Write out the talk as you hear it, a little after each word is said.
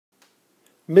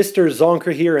Mr.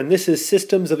 Zonker here, and this is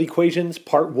Systems of Equations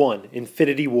Part 1,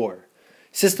 Infinity War.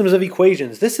 Systems of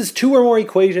equations. This is two or more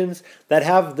equations that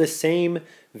have the same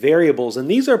variables, and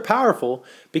these are powerful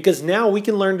because now we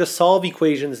can learn to solve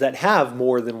equations that have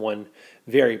more than one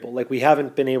variable, like we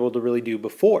haven't been able to really do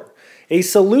before. A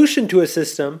solution to a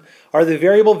system are the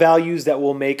variable values that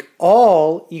will make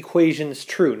all equations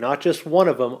true, not just one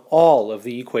of them, all of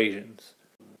the equations.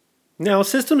 Now,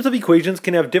 systems of equations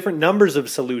can have different numbers of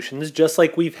solutions, just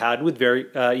like we've had with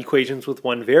equations with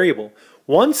one variable.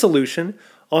 One solution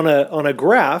on a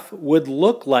graph would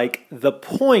look like the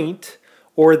point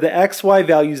or the xy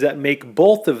values that make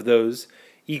both of those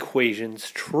equations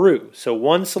true. So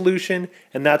one solution,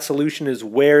 and that solution is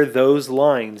where those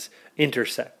lines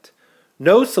intersect.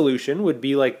 No solution would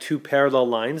be like two parallel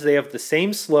lines. They have the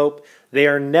same slope. They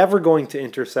are never going to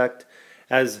intersect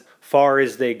as far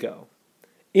as they go.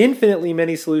 Infinitely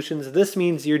many solutions, this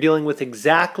means you're dealing with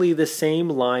exactly the same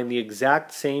line, the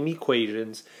exact same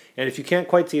equations, and if you can't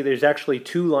quite see, there's actually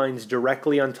two lines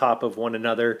directly on top of one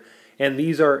another, and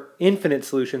these are infinite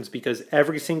solutions because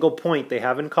every single point they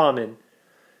have in common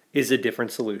is a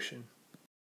different solution.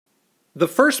 The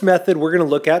first method we're going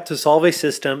to look at to solve a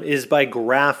system is by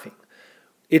graphing.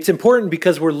 It's important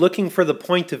because we're looking for the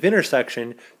point of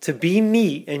intersection to be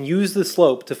neat and use the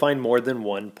slope to find more than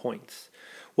one point.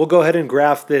 We'll go ahead and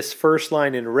graph this first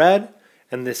line in red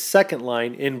and this second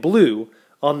line in blue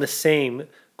on the same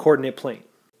coordinate plane.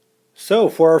 So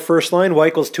for our first line, y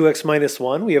equals 2x minus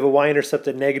 1, we have a y-intercept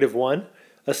at -1,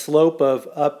 a slope of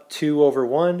up 2 over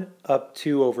 1, up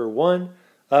 2 over 1,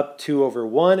 up 2 over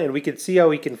 1, and we can see how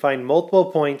we can find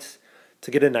multiple points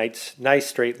to get a nice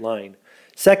straight line.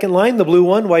 Second line, the blue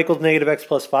one, y equals -x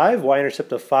plus 5,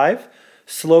 y-intercept of 5.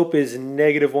 Slope is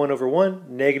 -1 over 1,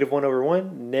 -1 over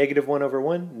 1, -1 over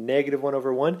 1, -1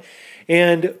 over 1.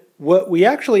 And what we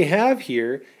actually have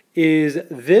here is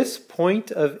this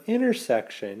point of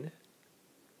intersection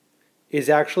is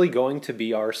actually going to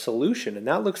be our solution. And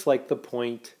that looks like the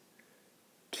point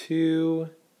 2,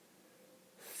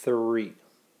 3.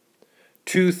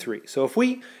 2, 3. So if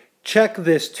we check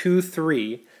this 2,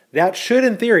 3, that should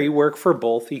in theory work for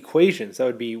both equations. That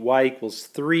would be y equals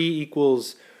 3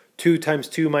 equals 2 times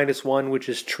 2 minus 1, which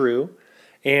is true,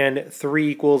 and 3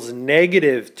 equals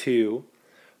 -2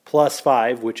 plus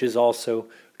 5, which is also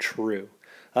true.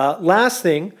 Last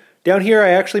thing, down here I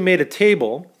actually made a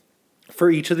table for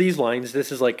each of these lines.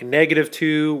 This is like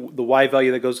 -2, the y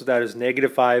value that goes with that is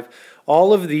 -5.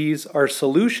 All of these are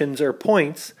solutions or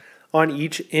points on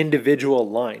each individual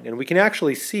line, and we can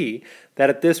actually see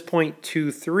that at this point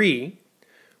 2, 3,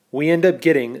 we end up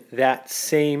getting that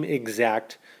same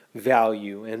exact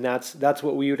value, and that's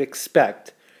what we would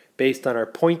expect based on our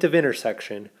point of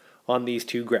intersection on these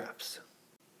two graphs.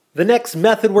 The next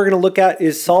method we're going to look at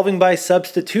is solving by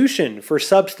substitution. For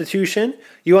substitution,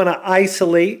 you want to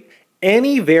isolate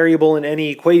any variable in any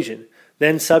equation,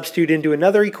 then substitute into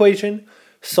another equation,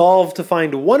 solve to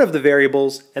find one of the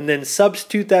variables, and then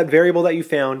substitute that variable that you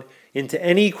found into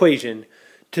any equation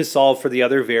to solve for the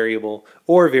other variable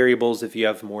or variables if you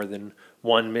have more than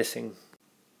one missing.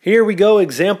 Here we go,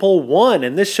 example 1,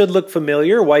 and this should look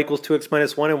familiar. Y equals 2x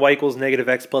minus 1 and y equals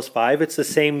 -x plus 5. It's the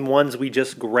same ones we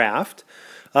just graphed.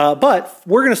 But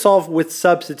we're going to solve with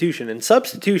substitution. And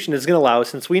substitution is going to allow us,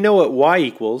 since we know what y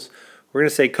equals, we're going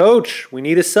to say, Coach, we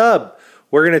need a sub.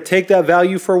 We're going to take that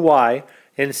value for y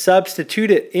and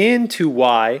substitute it into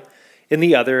y in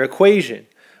the other equation.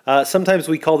 Sometimes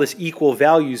we call this equal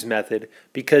values method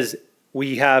because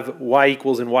we have y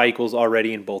equals and y equals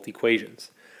already in both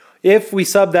equations. If we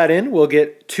sub that in, we'll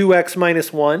get 2x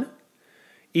minus 1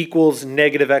 equals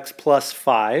 -x plus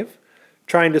 5.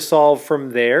 Trying to solve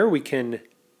from there, we can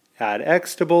add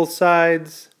x to both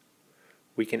sides.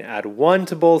 We can add 1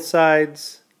 to both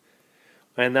sides.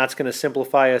 And that's going to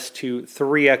simplify us to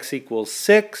 3x equals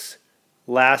 6.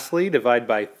 Lastly, divide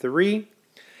by 3.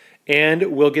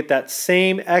 And we'll get that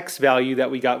same x value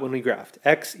that we got when we graphed.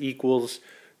 X equals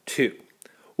 2.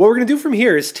 What we're going to do from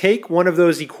here is take one of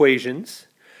those equations,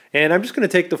 and I'm just going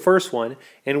to take the first one,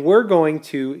 and we're going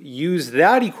to use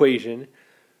that equation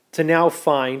to now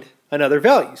find another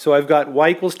value. So I've got y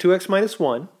equals 2x minus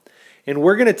 1, and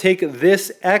we're going to take this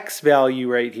x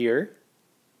value right here,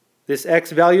 this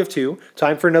x value of 2,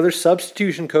 time for another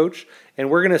substitution, Coach, and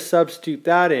we're going to substitute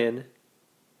that in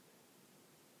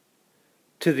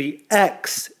to the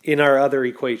x in our other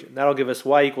equation. That'll give us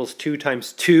y equals 2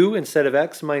 times 2 instead of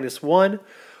x minus 1.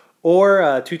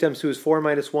 Or 2 times 2 is 4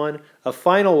 minus 1. A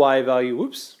final y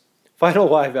value, final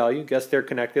y value, guess they're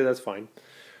connected, that's fine.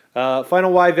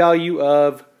 Final y value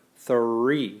of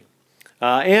 3.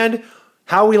 And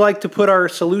How we like to put our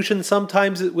solutions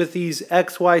sometimes with these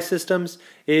XY systems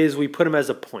is we put them as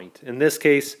a point. In this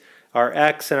case, our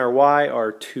X and our Y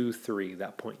are 2, 3,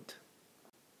 that point.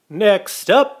 Next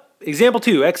up, example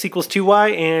 2, X equals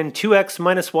 2Y and 2X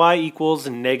minus Y equals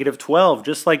negative 12.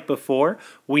 Just like before,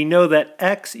 we know that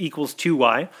X equals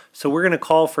 2Y, so we're going to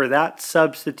call for that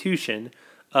substitution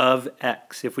of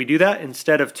X. If we do that,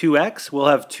 instead of 2X, we'll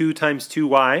have 2 times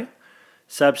 2Y,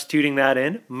 substituting that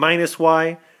in, minus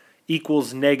Y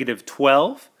equals negative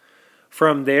 12.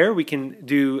 From there, we can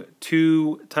do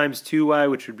 2 times 2y,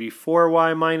 which would be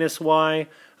 4y minus y,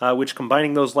 which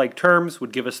combining those like terms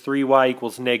would give us 3y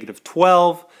equals negative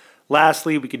 12.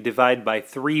 Lastly, we could divide by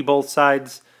 3 both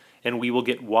sides, and we will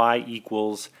get y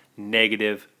equals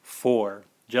negative 4.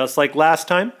 Just like last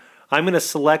time, I'm going to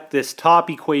select this top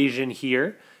equation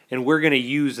here, and we're going to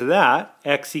use that,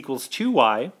 x equals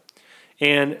 2y,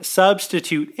 and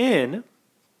substitute in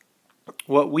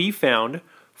what we found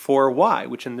for y,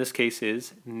 which in this case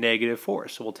is negative 4.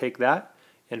 So we'll take that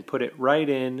and put it right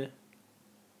in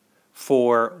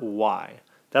for y.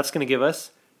 That's going to give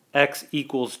us x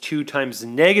equals 2 times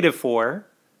negative 4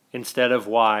 instead of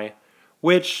y,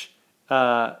 which,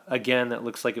 again, that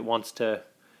looks like it wants to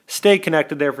stay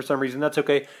connected there for some reason. That's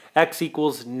okay. X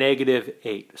equals negative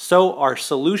 8. So our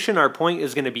solution, our point,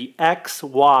 is going to be x,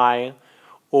 y,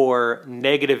 or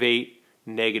negative 8,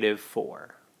 negative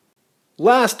 4.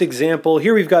 Last example,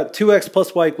 here we've got 2x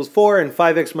plus y equals 4 and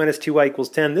 5x minus 2y equals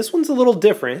 10. This one's a little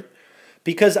different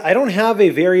because I don't have a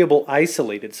variable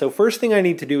isolated. So first thing I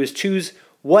need to do is choose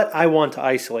what I want to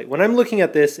isolate. When I'm looking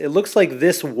at this, it looks like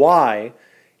this y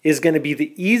is going to be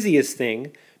the easiest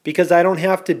thing because I don't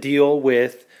have to deal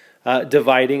with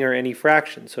dividing or any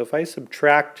fraction. So if I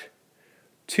subtract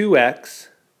 2x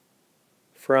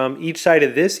from each side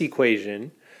of this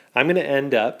equation, I'm going to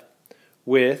end up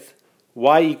with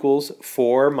y equals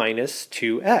 4 minus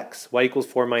 2x. Y equals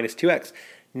 4 minus 2x.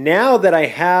 Now that I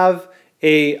have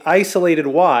a isolated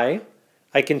y,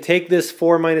 I can take this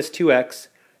 4 minus 2x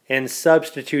and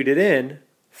substitute it in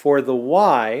for the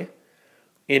y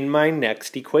in my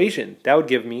next equation. That would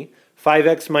give me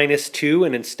 5x minus 2,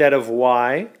 and instead of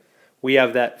y, we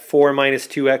have that 4 minus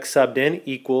 2x subbed in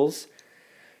equals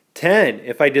 10.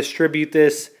 If I distribute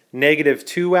this negative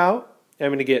 2 out, I'm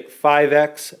going to get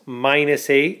 5x minus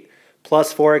 8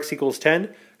 plus 4x equals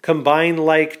 10. Combine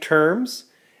like terms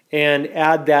and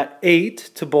add that 8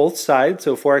 to both sides.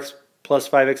 So 4x plus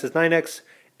 5x is 9x.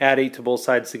 Add 8 to both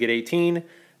sides to get 18.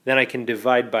 Then I can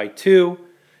divide by 2,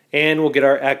 and we'll get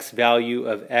our x value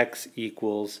of x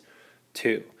equals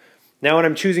 2. Now when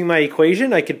I'm choosing my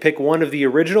equation, I could pick one of the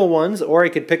original ones, or I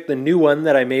could pick the new one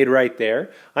that I made right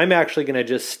there. I'm actually going to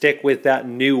just stick with that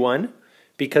new one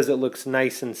because it looks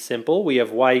nice and simple. We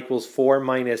have y equals 4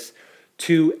 minus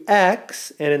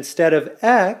 2x, and instead of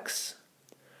x,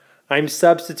 I'm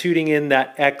substituting in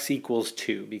that x equals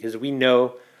 2 because we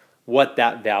know what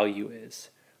that value is.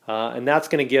 And that's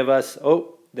going to give us,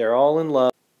 oh, they're all in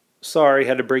love. Sorry,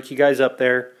 had to break you guys up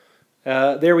there.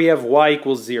 There we have y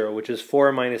equals 0, which is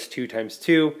 4 minus 2 times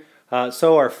 2.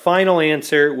 So our final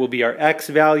answer will be our x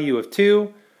value of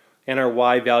 2 and our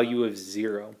y value of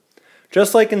 0.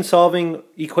 Just like in solving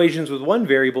equations with one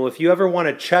variable, if you ever want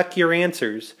to check your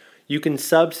answers, you can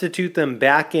substitute them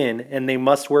back in, and they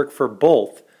must work for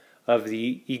both of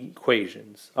the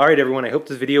equations. All right, everyone, I hope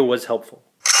this video was helpful.